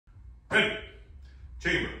Ready.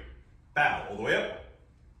 Chamber. Bow all the way up.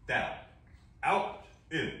 Down. Out.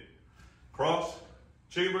 In. Cross.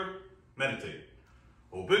 Chamber. Meditate.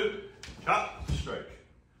 Open. Chop. Strike.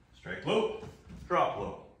 Strike low. Drop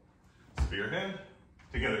low. Spear hand.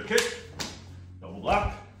 Together kick. Double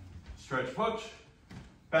block. Stretch punch.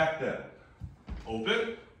 Back down.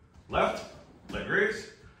 Open. Left. Leg raise.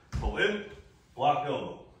 Pull in. Block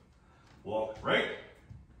elbow. Walk right.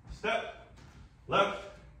 Step. Left.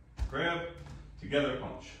 Grab. Together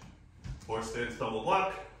punch. Horse stance double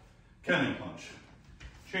block. Cannon punch.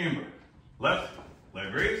 Chamber. Left.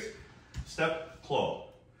 Leg raise. Step. Claw.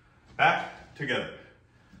 Back. Together.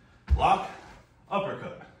 Block.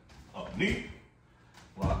 Uppercut. Up knee.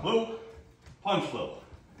 Block low. Punch low.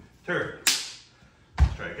 Turn.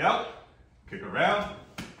 Strike out. Kick around.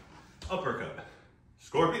 Uppercut.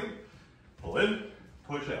 Scorpion. Pull in.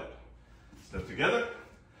 Push out. Step together.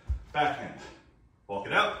 Backhand. Walk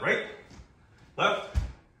it out. Right. Left.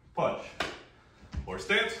 Punch. Horse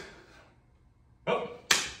stance.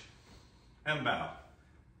 Up. And bow.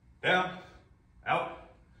 Down.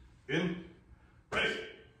 Out. In. Ready.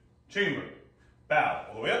 Chamber. Bow.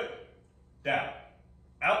 All the way up. Down.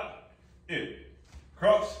 Out. In.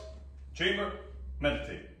 Cross. Chamber.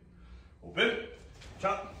 Meditate. Open.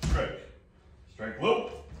 Chop. Strike. Strike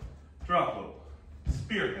low. Drop low.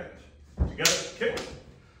 Spear hand. Together. Kick.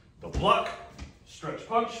 Double block. Stretch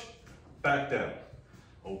punch. Back down.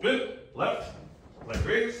 Open. Left. Leg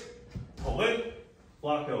raise. Pull in.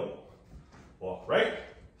 Block elbow. Walk right.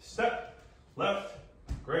 Step. Left.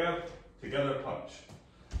 Grab. Together punch.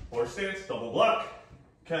 Horse stance. Double block.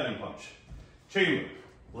 Cannon punch. Chamber.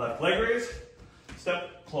 Left leg raise.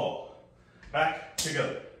 Step. Claw. Back.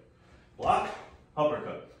 Together. Block.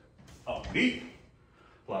 Uppercut. Up knee.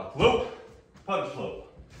 Block low. Punch low.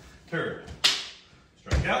 Turn.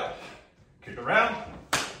 Strike out. Kick around.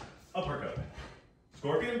 Uppercut.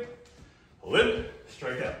 Scorpion. Pull in.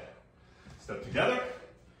 Strike out. Step together.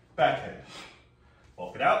 Backhand.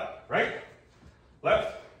 Walk it out. Right.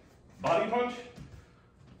 Left. Body punch.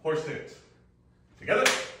 Horse stance.